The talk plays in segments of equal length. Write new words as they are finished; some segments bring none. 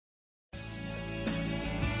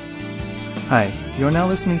Hi, you are now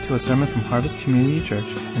listening to a sermon from Harvest Community Church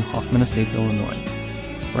in Hoffman Estates, Illinois.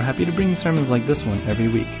 We're happy to bring you sermons like this one every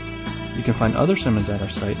week. You can find other sermons at our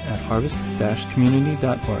site at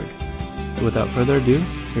harvest-community.org. So without further ado,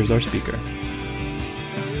 here's our speaker.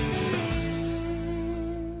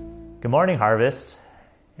 Good morning, Harvest,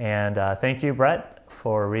 and thank you, Brett,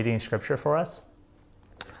 for reading Scripture for us.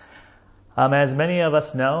 As many of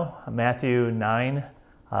us know, Matthew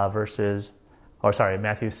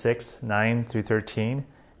 6, 9 through 13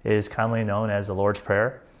 is commonly known as the Lord's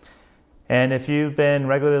Prayer. And if you've been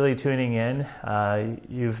regularly tuning in,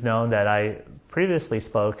 you've known that I previously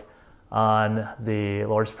spoke on the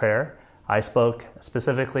Lord's Prayer. I spoke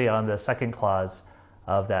specifically on the second clause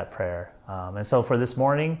of that prayer. And so for this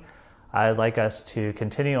morning, I'd like us to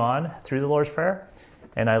continue on through the Lord's Prayer,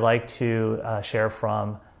 and I'd like to share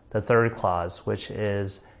from the third clause, which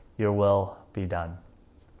is, "Your will be done."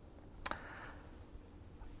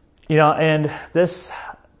 You know, and this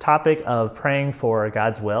topic of praying for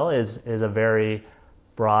God's will is a very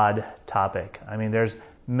broad topic. I mean, there's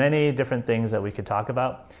many different things that we could talk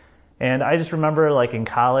about. And I just remember, like in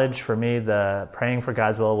college, for me, the praying for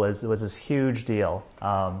God's will was this huge deal.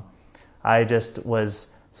 I just was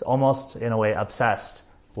almost, in a way, obsessed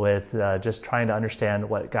with just trying to understand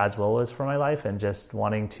what God's will was for my life and just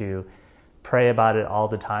wanting to pray about it all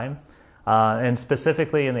the time. And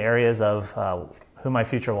specifically in the areas of who my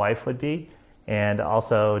future wife would be, and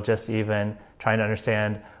also just even trying to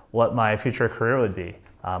understand what my future career would be,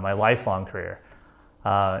 my lifelong career,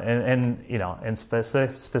 and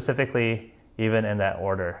specifically even in that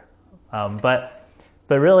order. But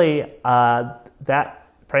really, that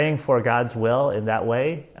praying for God's will in that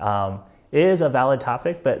way is a valid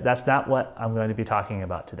topic, but that's not what I'm going to be talking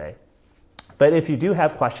about today. But if you do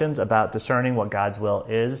have questions about discerning what God's will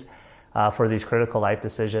is for these critical life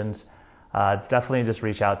decisions, definitely just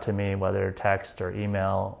reach out to me, whether text or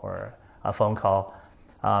email or a phone call,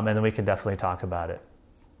 and then we can definitely talk about it.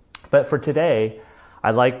 But for today,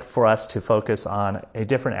 I'd like for us to focus on a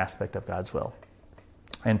different aspect of God's will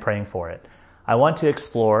and praying for it. I want to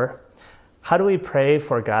explore, how do we pray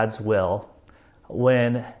for God's will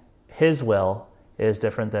when His will is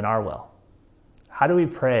different than our will? How do we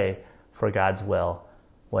pray for God's will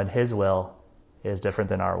when His will is different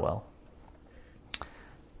than our will?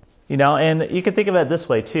 You know, and you can think of it this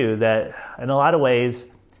way too, that in a lot of ways,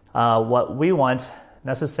 what we want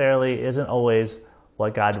necessarily isn't always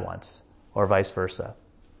what God wants, or vice versa.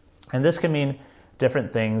 And this can mean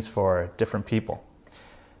different things for different people.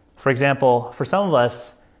 For example, for some of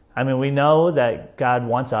us, I mean, we know that God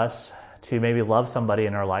wants us to maybe love somebody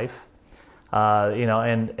in our life,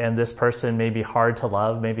 and this person may be hard to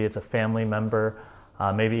love. Maybe it's a family member,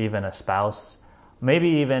 maybe even a spouse, maybe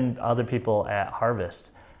even other people at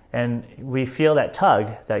Harvest. And we feel that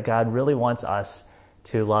tug that God really wants us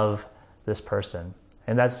to love this person.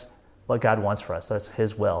 And that's what God wants for us. That's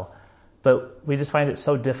His will. But we just find it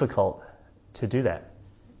so difficult to do that.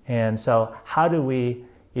 And so how do we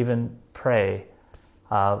even pray,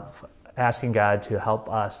 asking God to help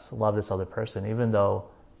us love this other person, even though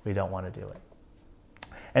we don't want to do it?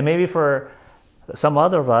 And maybe for some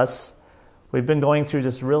other of us, we've been going through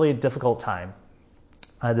this really difficult time,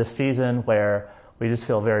 this season where we just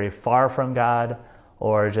feel very far from God,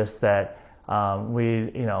 or just that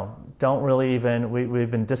we don't really even,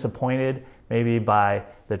 we've been disappointed maybe by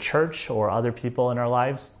the church or other people in our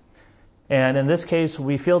lives. And in this case,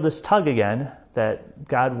 we feel this tug again that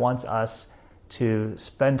God wants us to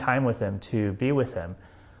spend time with Him, to be with Him.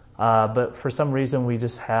 But for some reason, we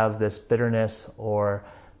just have this bitterness, or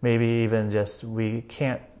maybe even just we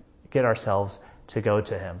can't get ourselves to go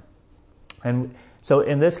to Him. And so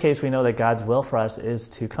in this case, we know that God's will for us is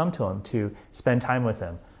to come to Him, to spend time with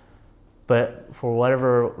Him. But for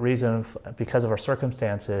whatever reason, because of our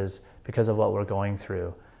circumstances, because of what we're going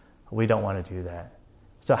through, we don't want to do that.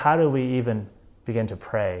 So how do we even begin to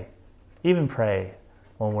pray, even pray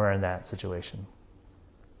when we're in that situation?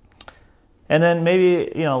 And then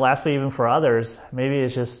maybe, lastly, even for others, maybe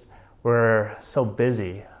it's just we're so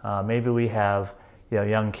busy. Maybe we have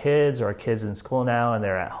young kids or kids in school now, and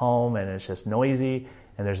they're at home, and it's just noisy,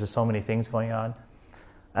 and there's just so many things going on.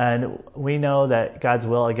 And we know that God's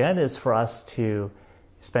will, again, is for us to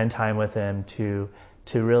spend time with Him, to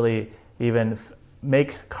really even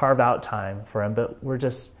carve out time for Him, but we're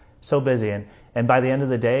just so busy. And by the end of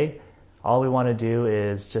the day, all we want to do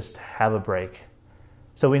is just have a break.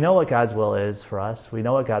 So we know what God's will is for us. We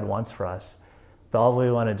know what God wants for us. But all we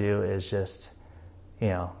want to do is just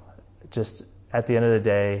at the end of the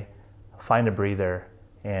day, find a breather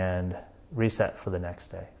and reset for the next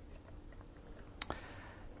day.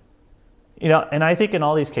 And I think in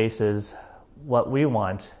all these cases, what we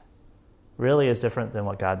want really is different than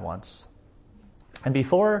what God wants. And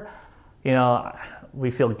before,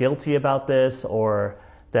 we feel guilty about this, or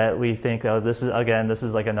that we think, oh, this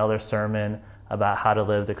is like another sermon about how to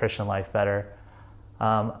live the Christian life better.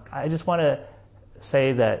 I just want to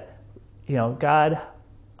say that, God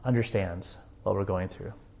understands what we're going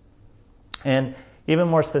through. And even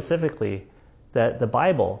more specifically, that the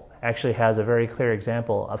Bible actually has a very clear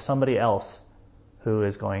example of somebody else who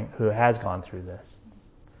has gone through this.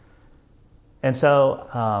 And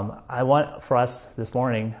so I want for us this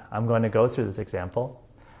morning, I'm going to go through this example.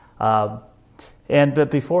 But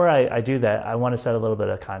before I do that, I want to set a little bit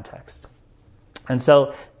of context. And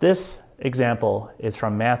so this example is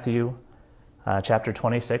from Matthew chapter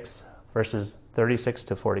 26, verses 36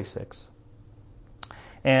 to 46.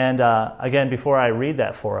 And again, before I read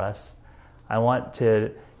that for us, I want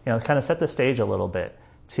to kind of set the stage a little bit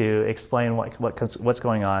to explain what's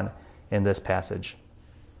going on in this passage.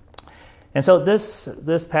 And so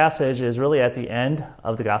this passage is really at the end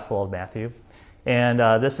of the Gospel of Matthew. And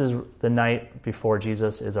this is the night before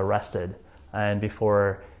Jesus is arrested and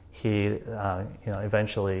before he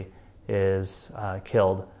eventually is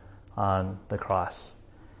killed on the cross.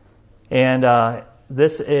 And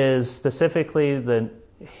this is specifically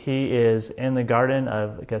he is in the Garden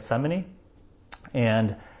of Gethsemane,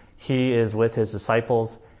 and he is with his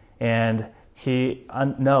disciples, and he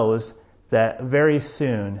knows that very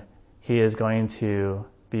soon he is going to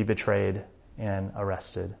be betrayed and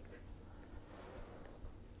arrested.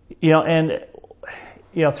 Throughout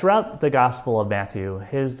the Gospel of Matthew,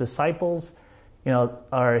 his disciples, they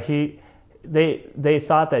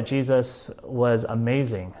thought that Jesus was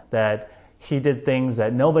amazing, that he did things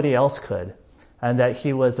that nobody else could, and that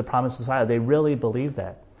he was the promised Messiah. They really believed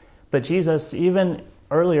that. But Jesus, even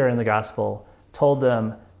earlier in the Gospel, told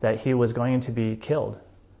them that he was going to be killed,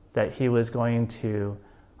 that he was going to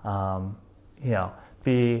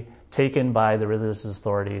be taken by the religious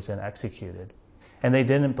authorities and executed. And they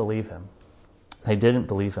didn't believe him.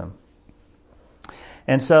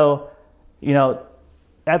 And so,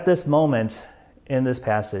 at this moment in this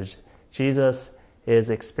passage, Jesus is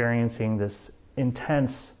experiencing this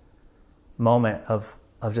intense moment of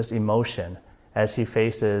just emotion as he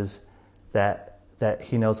faces that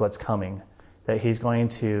he knows what's coming, that he's going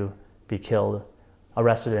to be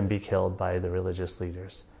arrested and be killed by the religious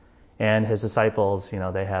leaders. And his disciples,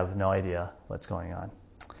 they have no idea what's going on.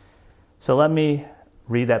 So let me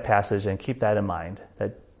read that passage and keep that in mind,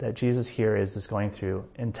 that Jesus here is just going through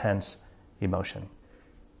intense emotion.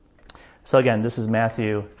 So again, this is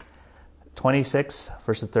Matthew 26,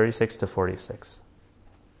 verses 36 to 46.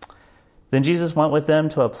 Then Jesus went with them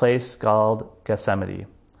to a place called Gethsemane,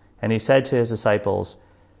 and he said to his disciples,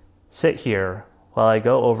 "Sit here while I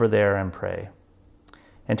go over there and pray."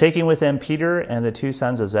 And taking with him Peter and the two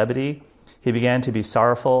sons of Zebedee, he began to be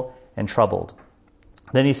sorrowful and troubled.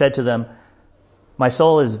 Then he said to them, "My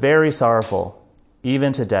soul is very sorrowful,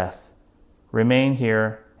 even to death. Remain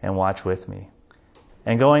here and watch with me."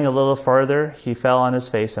 And going a little farther, he fell on his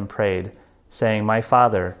face and prayed, saying, "My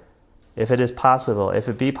Father, if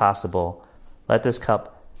it be possible, let this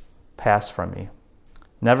cup pass from me.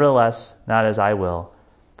 Nevertheless, not as I will,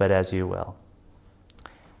 but as you will."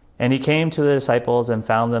 And he came to the disciples and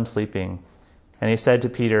found them sleeping. And he said to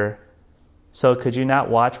Peter, "So could you not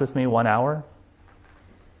watch with me 1 hour?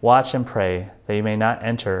 Watch and pray, that you may not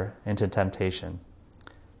enter into temptation.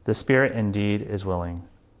 The spirit indeed is willing,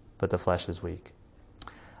 but the flesh is weak."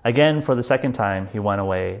 Again, for the second time, he went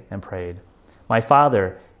away and prayed, "My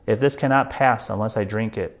Father, if this cannot pass unless I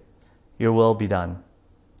drink it, your will be done."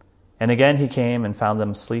 And again he came and found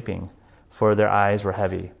them sleeping, for their eyes were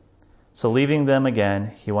heavy. So leaving them again,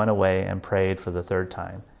 he went away and prayed for the third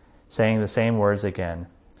time, saying the same words again.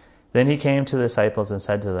 Then he came to the disciples and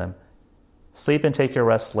said to them, "Sleep and take your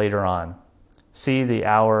rest later on. See, the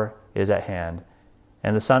hour is at hand,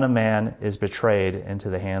 and the Son of Man is betrayed into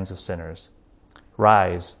the hands of sinners.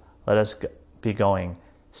 Rise, let us be going.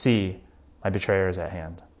 See, my betrayer is at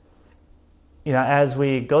hand." As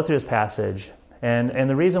we go through this passage, and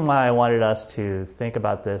the reason why I wanted us to think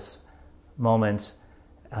about this moment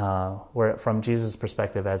from Jesus'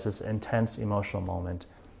 perspective as this intense emotional moment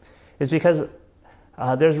is because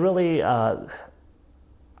there's really,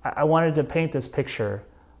 I wanted to paint this picture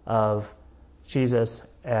of Jesus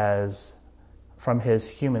as from his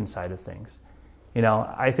human side of things.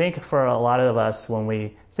 I think for a lot of us, when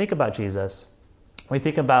we think about Jesus, we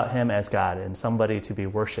think about him as God and somebody to be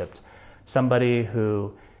worshipped, somebody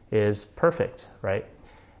who is perfect, right?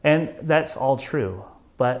 And that's all true.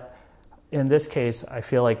 But in this case, I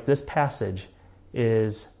feel like this passage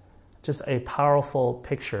is just a powerful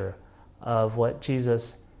picture of what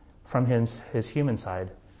Jesus, from his human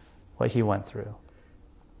side, what he went through.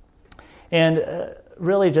 And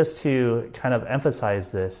really just to kind of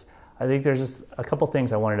emphasize this, I think there's just a couple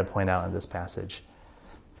things I wanted to point out in this passage.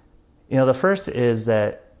 The first is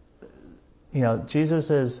that,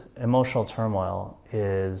 Jesus' emotional turmoil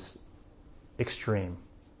is extreme.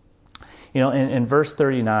 In verse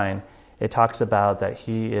 39, it talks about that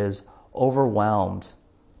he is overwhelmed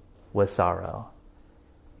with sorrow,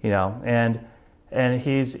 and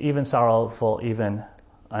he's even sorrowful even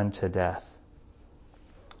unto death.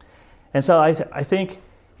 And so I think,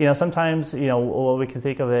 sometimes, what we can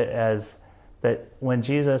think of it as that when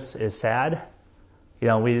Jesus is sad,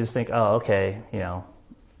 we just think, oh, okay,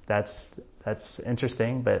 that's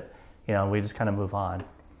interesting, but, we just kind of move on.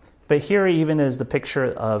 But here even is the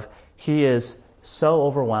picture of he is so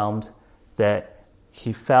overwhelmed that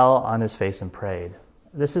he fell on his face and prayed.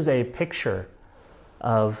 This is a picture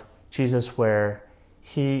of Jesus where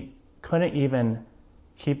he couldn't even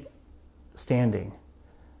keep standing.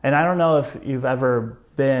 And I don't know if you've ever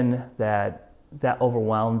been that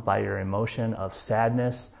overwhelmed by your emotion of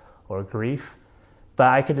sadness or grief, but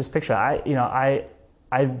I could just picture,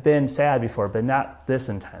 I've been sad before, but not this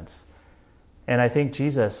intense. And I think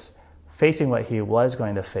Jesus, facing what he was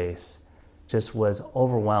going to face, just was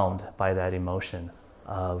overwhelmed by that emotion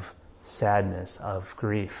of sadness, of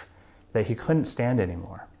grief, that he couldn't stand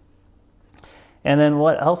anymore. And then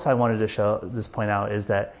what else I wanted to point out is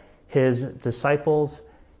that his disciples,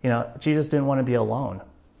 Jesus didn't want to be alone,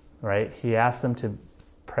 right? He asked them to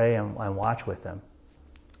pray and watch with him.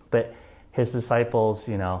 But his disciples,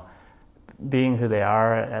 being who they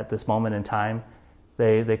are at this moment in time,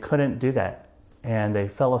 they couldn't do that. And they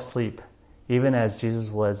fell asleep, even as Jesus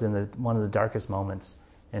was in one of the darkest moments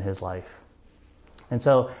in his life. And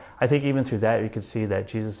so I think even through that, you could see that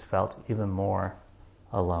Jesus felt even more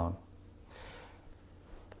alone.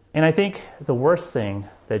 And I think the worst thing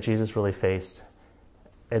that Jesus really faced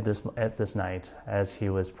at this night as he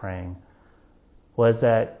was praying was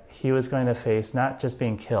that he was going to face not just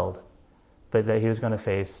being killed, but that he was going to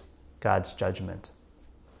face God's judgment.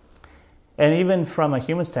 And even from a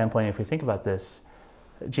human standpoint, if we think about this,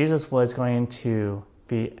 Jesus was going to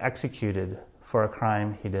be executed for a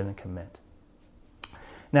crime he didn't commit.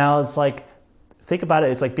 Now, it's like, think about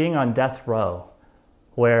it, it's like being on death row,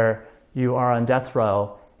 where you are on death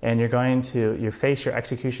row and you face your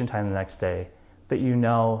execution time the next day, but you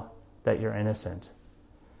know that you're innocent.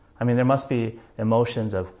 I mean, there must be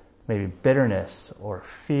emotions of maybe bitterness or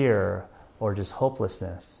fear or just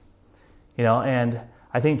hopelessness, and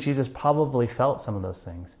I think Jesus probably felt some of those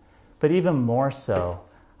things. But even more so,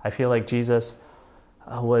 I feel like Jesus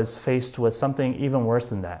was faced with something even worse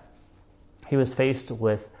than that. He was faced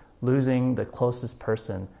with losing the closest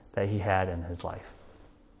person that he had in his life.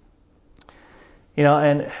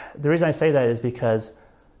 And the reason I say that is because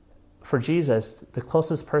for Jesus, the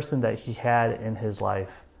closest person that he had in his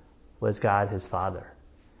life was God, his Father.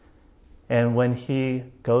 And when he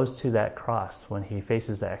goes to that cross, when he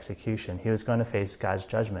faces the execution, he was going to face God's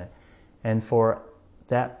judgment. And for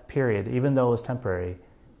that period, even though it was temporary,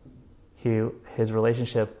 his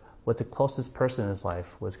relationship with the closest person in his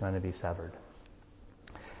life was going to be severed.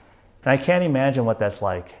 And I can't imagine what that's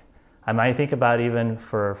like. I might think about even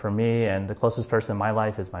for me, and the closest person in my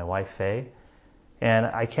life is my wife, Faye. And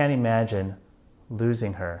I can't imagine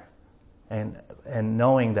losing her and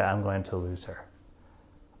knowing that I'm going to lose her.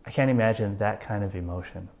 I can't imagine that kind of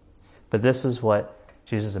emotion. But this is what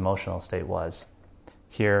Jesus' emotional state was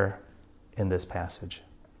here in this passage.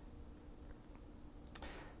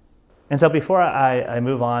 And so before I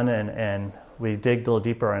move on and we dig a little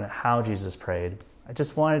deeper on how Jesus prayed, I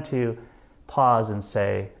just wanted to pause and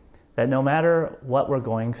say that no matter what we're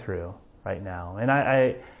going through right now, and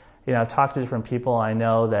I've talked to different people, I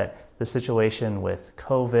know that the situation with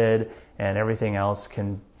COVID and everything else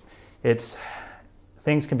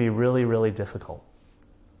things can be really, really difficult.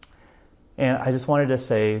 And I just wanted to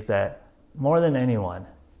say that more than anyone,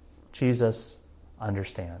 Jesus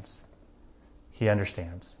understands. He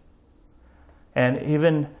understands. And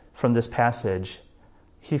even from this passage,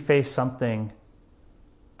 he faced something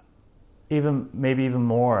maybe even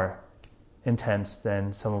more intense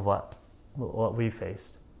than some of what we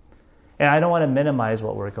faced. And I don't want to minimize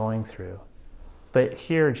what we're going through, but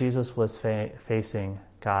here Jesus was facing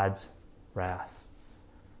God's wrath.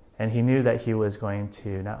 And he knew that he was going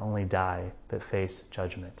to not only die, but face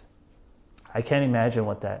judgment. I can't imagine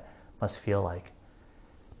what that must feel like.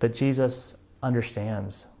 But Jesus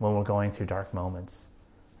understands when we're going through dark moments.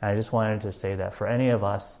 And I just wanted to say that for any of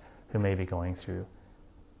us who may be going through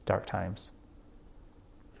dark times.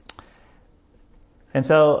 And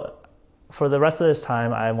so for the rest of this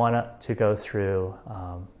time, I want to go through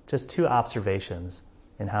just two observations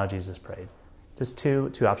in how Jesus prayed. Just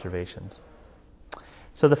two observations.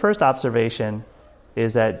 So the first observation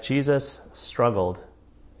is that Jesus struggled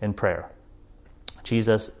in prayer.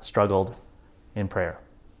 Jesus struggled in prayer.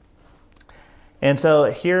 And so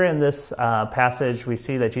here in this passage, we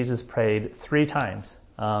see that Jesus prayed 3 times.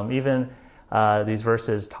 Even these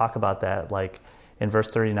verses talk about that, like in verse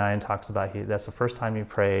 39 talks about that's the first time he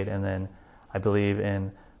prayed, and then I believe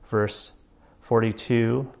in verse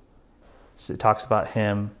 42 it talks about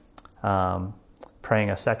him praying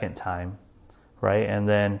a second time, right? And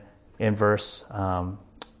then in verse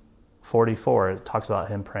 44 it talks about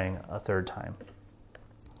him praying a third time.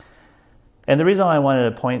 And the reason why I wanted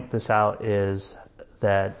to point this out is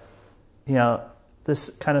that, this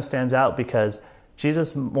kind of stands out because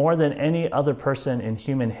Jesus, more than any other person in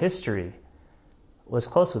human history, was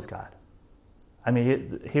close with God. I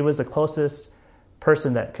mean, he was the closest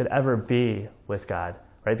person that could ever be with God,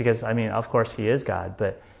 right? Because, of course, he is God,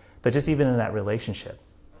 but just even in that relationship,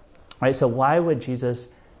 right? So why would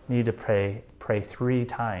Jesus need to pray 3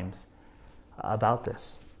 times about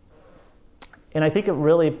this? And I think it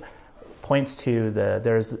really points to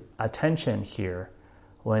there's a tension here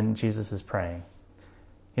when Jesus is praying.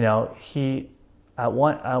 He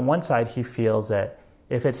on one side he feels that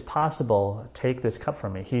if it's possible, take this cup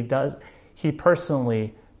from me. He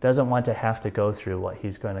personally doesn't want to have to go through what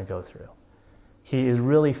he's going to go through. He is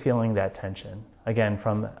really feeling that tension, again,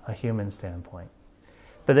 from a human standpoint.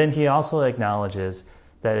 But then he also acknowledges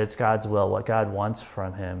that it's God's will. What God wants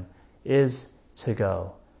from him is to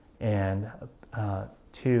go and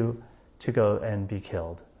to go and be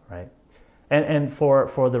killed, right? And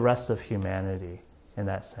for the rest of humanity, in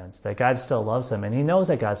that sense, that God still loves him, and he knows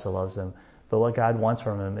that God still loves him, but what God wants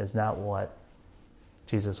from him is not what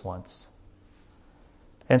Jesus wants.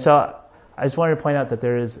 And so I just wanted to point out that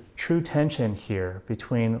there is true tension here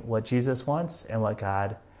between what Jesus wants and what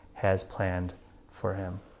God has planned for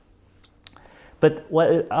him. But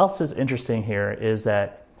what else is interesting here is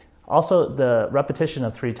that also the repetition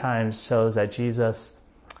of 3 times shows that Jesus,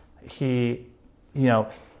 he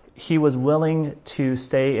was willing to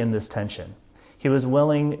stay in this tension. He was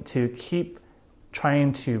willing to keep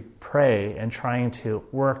trying to pray and trying to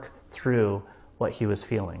work through what he was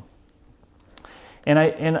feeling.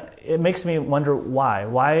 And it makes me wonder why.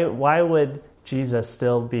 Why would Jesus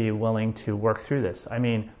still be willing to work through this?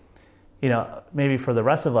 Maybe for the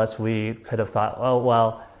rest of us, we could have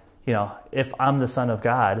thought, if I'm the Son of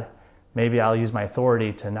God, maybe I'll use my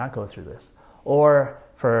authority to not go through this. Or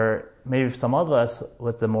for maybe some of us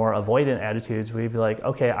with the more avoidant attitudes, we'd be like,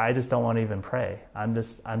 okay, I just don't want to even pray. I'm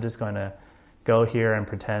just going to go here and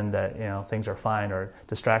pretend that things are fine, or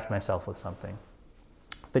distract myself with something.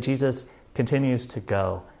 But Jesus continues to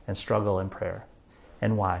go and struggle in prayer.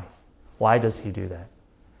 And why? Why does he do that?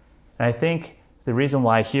 And I think the reason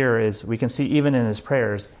why here is, we can see even in his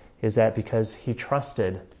prayers, is that because he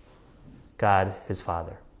trusted God, his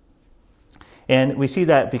Father. And we see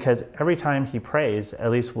that because every time he prays, at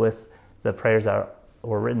least with the prayers that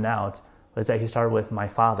were written out, was that he started with "my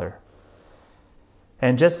Father."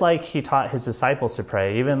 And just like he taught his disciples to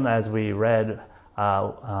pray, even as we read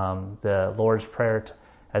the Lord's Prayer,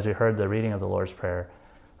 as we heard the reading of the Lord's Prayer,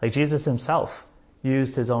 like Jesus himself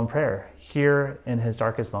used his own prayer here in his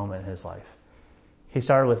darkest moment in his life. He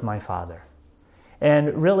started with "my Father."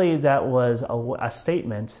 And really that was a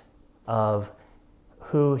statement of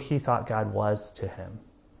who he thought God was to him,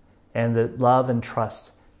 and the love and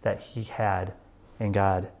trust that he had in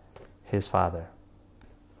God, his Father.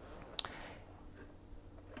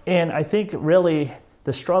 And I think really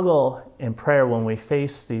the struggle in prayer when we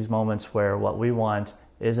face these moments where what we want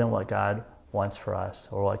isn't what God wants for us,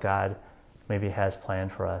 or what God maybe has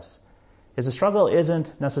planned for us, is the struggle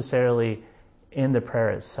isn't necessarily in the prayer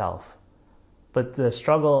itself, but the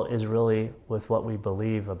struggle is really with what we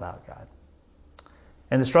believe about God.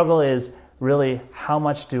 And the struggle is really, how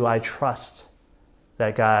much do I trust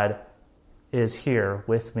that God is here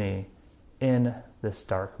with me in this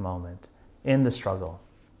dark moment, in the struggle?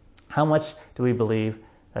 How much do we believe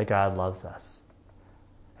that God loves us?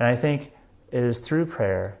 And I think it is through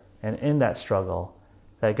prayer and in that struggle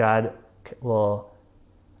that God will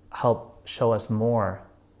help show us more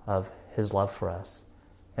of his love for us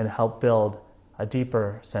and help build a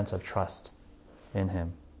deeper sense of trust in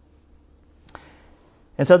him.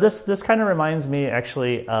 And so this kind of reminds me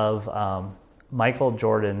actually of Michael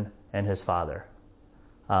Jordan and his father.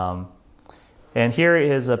 And here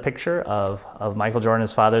is a picture of Michael Jordan and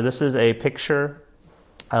his father. This is a picture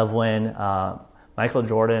of when Michael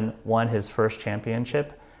Jordan won his first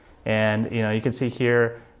championship. And you can see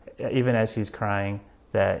here even as he's crying,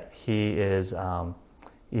 that he is,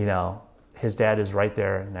 his dad is right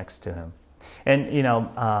there next to him. And,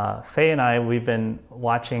 Faye and I, we've been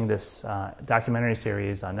watching this documentary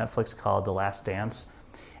series on Netflix called The Last Dance.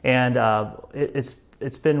 And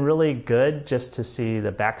it's been really good just to see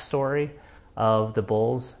the backstory of the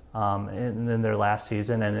Bulls in their last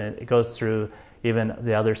season. And it goes through even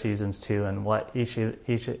the other seasons too, and what each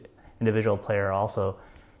individual player also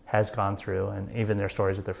has gone through, and even their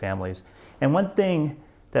stories with their families. And one thing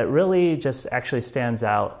that really just actually stands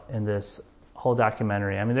out in this whole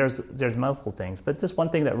documentary, I mean, there's multiple things, but this one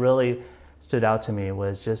thing that really stood out to me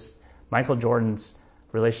was just Michael Jordan's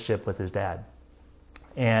relationship with his dad.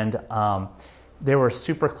 And they were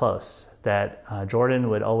super close, that Jordan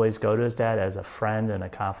would always go to his dad as a friend and a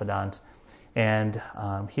confidant. And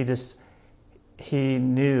he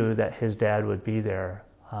knew that his dad would be there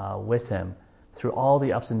with him through all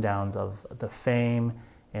the ups and downs of the fame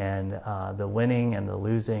and the winning and the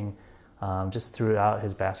losing, just throughout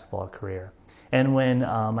his basketball career. And when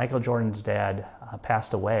Michael Jordan's dad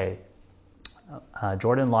passed away,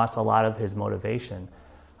 Jordan lost a lot of his motivation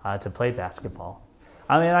to play basketball.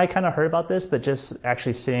 I mean, I kind of heard about this, but just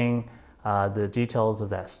actually seeing the details of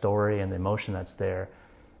that story and the emotion that's there,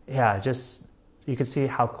 just you could see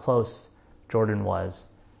how close Jordan was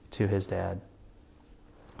to his dad.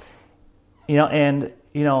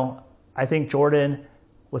 I think Jordan,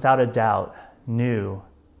 without a doubt, knew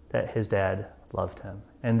that his dad loved him.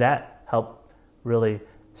 And that helped really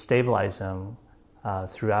stabilize him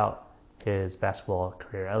throughout his basketball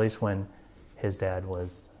career, at least when his dad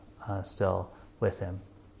was still with him.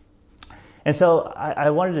 And so I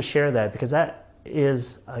wanted to share that because that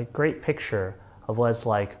is a great picture of what it's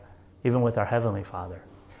like even with our Heavenly Father.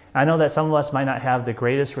 I know that some of us might not have the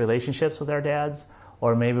greatest relationships with our dads,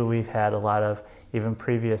 or maybe we've had a lot of even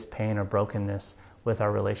previous pain or brokenness with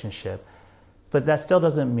our relationship. But that still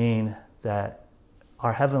doesn't mean that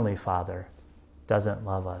our Heavenly Father doesn't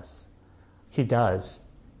love us. He does.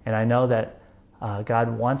 And I know that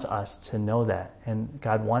God wants us to know that. And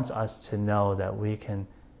God wants us to know that we can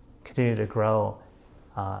continue to grow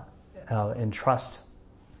in trust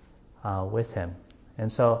with Him.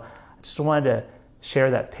 And so I just wanted to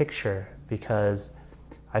share that picture because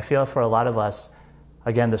I feel for a lot of us,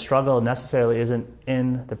 again, the struggle necessarily isn't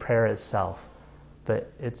in the prayer itself,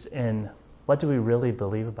 but it's in what do we really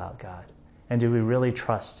believe about God? And do we really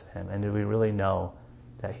trust Him? And do we really know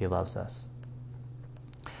that He loves us?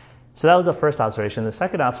 So that was the first observation. The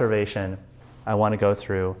second observation I want to go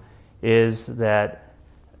through is that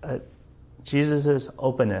Jesus'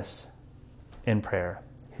 openness in prayer,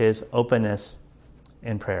 His openness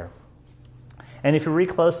in prayer. And if you read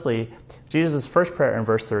closely, Jesus' first prayer in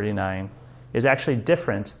verse 39 is actually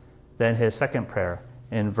different than His second prayer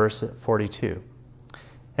in verse 42.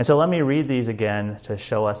 And so let me read these again to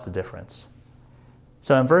show us the difference.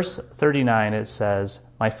 So in verse 39 it says,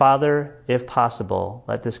 "My Father, if possible,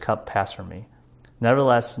 let this cup pass from me.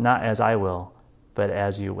 Nevertheless, not as I will, but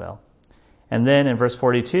as you will." And then in verse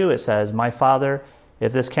 42 it says, "My Father,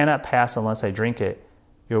 if this cannot pass unless I drink it,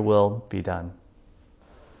 your will be done."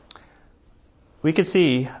 We could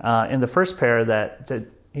see in the first prayer that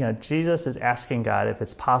Jesus is asking God if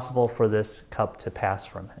it's possible for this cup to pass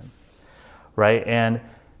from Him, right? And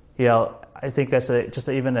I think that's just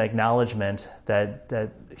even an acknowledgement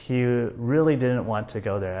that He really didn't want to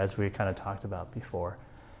go there, as we kind of talked about before.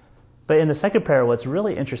 But in the second prayer, what's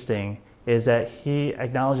really interesting is that He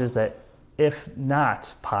acknowledges that if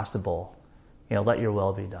not possible, let your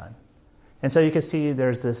will be done. And so you can see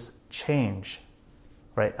there's this change,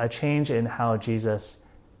 right? A change in how Jesus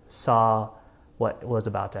saw what was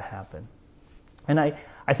about to happen. And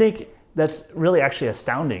I think that's really actually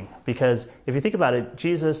astounding because if you think about it,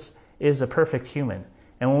 Jesus is a perfect human.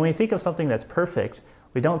 And when we think of something that's perfect,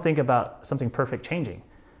 we don't think about something perfect changing.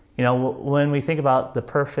 When we think about the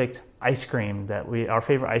perfect ice cream our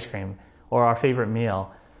favorite ice cream or our favorite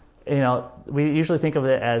meal, we usually think of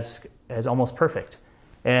it as almost perfect.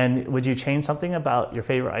 And would you change something about your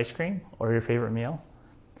favorite ice cream or your favorite meal?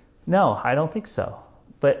 No, I don't think so.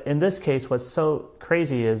 But in this case, what's so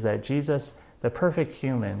crazy is that Jesus, the perfect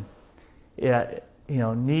human,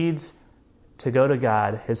 needs to go to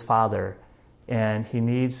God, His Father, and He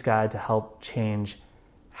needs God to help change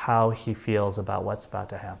how He feels about what's about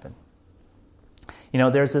to happen.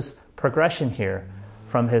 There's this progression here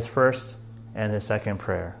from His first and His second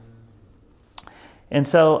prayer. And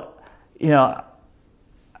so,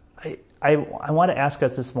 I want to ask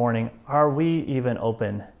us this morning, are we even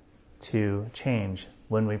open to change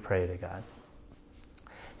when we pray to God?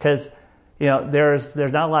 Because, there's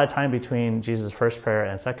not a lot of time between Jesus' first prayer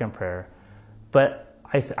and second prayer, but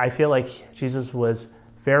I feel like Jesus was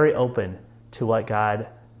very open to what God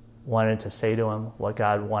wanted to say to him, what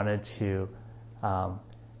God wanted to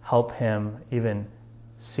help him even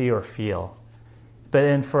see or feel. But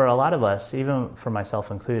then for a lot of us, even for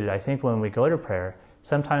myself included, I think when we go to prayer,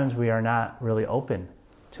 sometimes we are not really open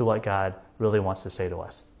to what God really wants to say to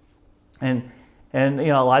us. And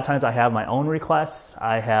a lot of times I have my own requests.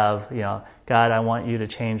 I have, God, I want you to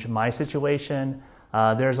change my situation.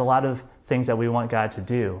 There's a lot of things that we want God to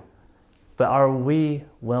do. But are we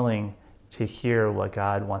willing to hear what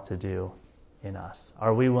God wants to do in us?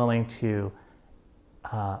 Are we willing to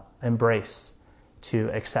embrace, to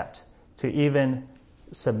accept, to even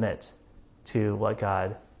submit to what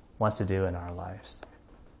God wants to do in our lives?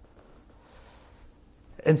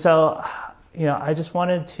 And so, I just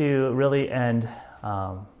wanted to really end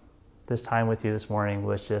this time with you this morning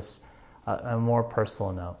with just a more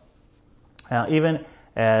personal note. Now, even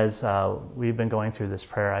as we've been going through this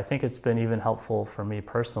prayer, I think it's been even helpful for me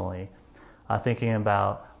personally, thinking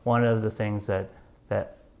about one of the things that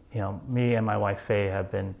me and my wife Faye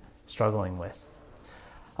have been struggling with.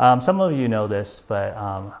 Some of you know this, but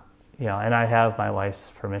and I have my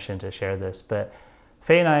wife's permission to share this, but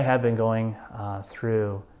Faye and I have been going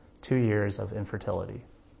through 2 years of infertility.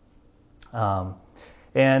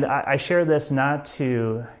 And I share this not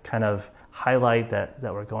to kind of highlight that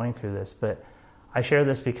we're going through this, but I share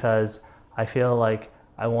this because I feel like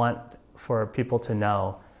I want for people to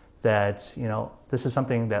know that, this is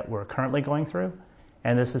something that we're currently going through,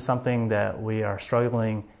 and this is something that we are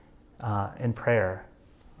struggling in prayer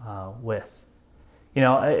with.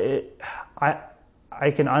 I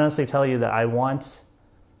can honestly tell you that I want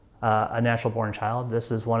a natural-born child.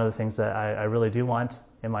 This is one of the things that I really do want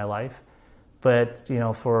in my life. But,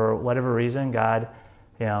 for whatever reason, God,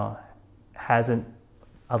 hasn't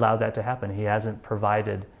allowed that to happen. He hasn't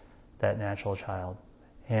provided that natural child.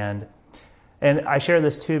 And I share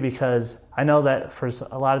this too because I know that for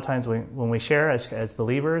a lot of times when we share as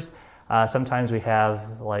believers, sometimes we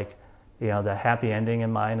have the happy ending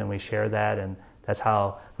in mind and we share that, and that's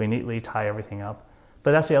how we neatly tie everything up.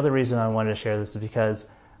 But that's the other reason I wanted to share this, is because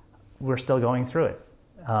we're still going through it.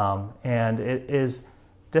 And it is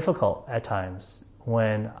difficult at times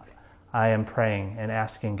when I am praying and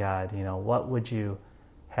asking God, what would you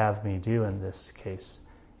have me do in this case?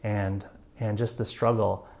 And just the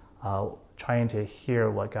struggle, trying to hear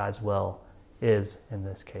what God's will is in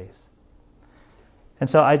this case. And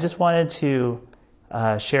so I just wanted to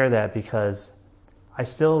share that because I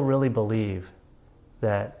still really believe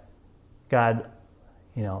that God,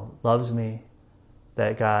 loves me,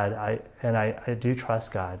 that God, I do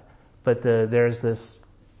trust God, but there's this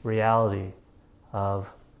reality of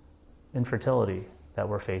infertility that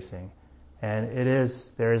we're facing, and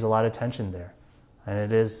there is a lot of tension there, and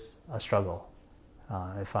it is a struggle.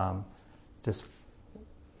 If I'm just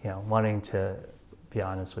wanting to be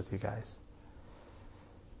honest with you guys,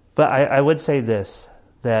 but I would say this,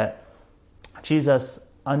 that Jesus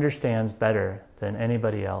understands better than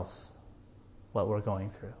anybody else what we're going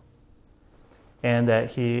through, and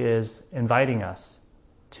that he is inviting us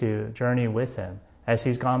to journey with him as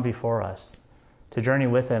he's gone before us, to journey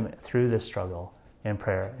with him through this struggle in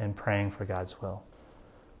prayer and praying for God's will.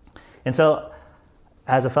 And so,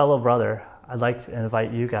 as a fellow brother, I'd like to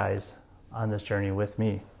invite you guys on this journey with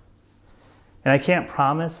me. And I can't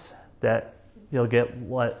promise that you'll get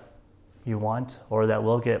what you want or that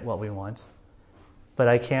we'll get what we want, but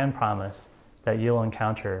I can promise that you'll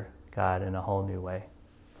encounter God in a whole new way.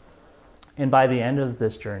 And by the end of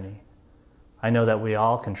this journey, I know that we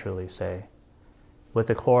all can truly say, with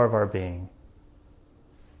the core of our being,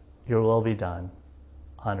 your will be done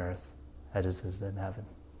on earth as it is in heaven.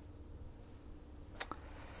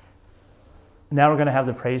 Now we're going to have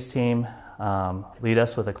the praise team lead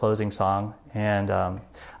us with a closing song. And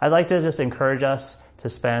I'd like to just encourage us to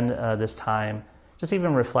spend this time just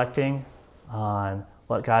even reflecting on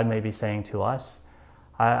what God may be saying to us.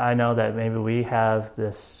 I know that maybe we have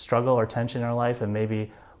this struggle or tension in our life, and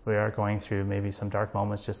maybe we are going through maybe some dark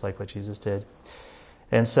moments just like what Jesus did.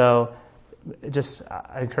 And so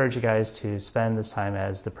I encourage you guys to spend this time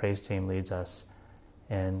as the praise team leads us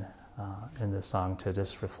in this song to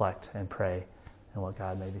just reflect and pray on what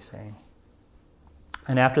God may be saying.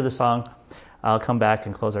 And after the song, I'll come back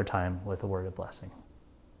and close our time with a word of blessing.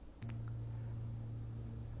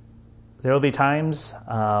 There will be times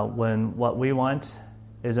when what we want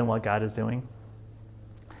isn't what God is doing.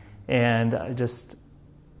 And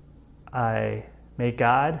may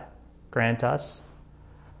God grant us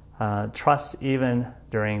trust even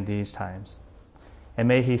during these times. And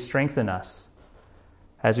may he strengthen us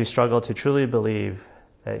as we struggle to truly believe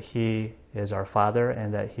that He is our Father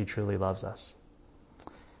and that He truly loves us.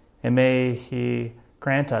 And may He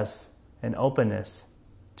grant us an openness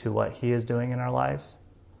to what He is doing in our lives.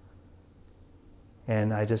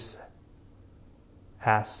 And I just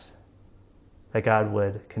ask that God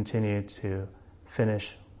would continue to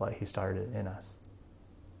finish what He started in us.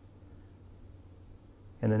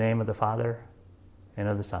 In the name of the Father, and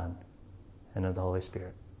of the Son, and of the Holy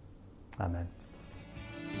Spirit. Amen.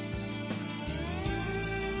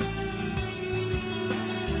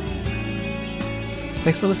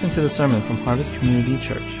 Thanks for listening to the sermon from Harvest Community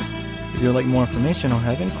Church. If you would like more information or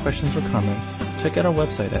have any questions or comments, check out our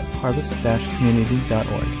website at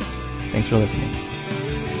harvest-community.org. Thanks for listening.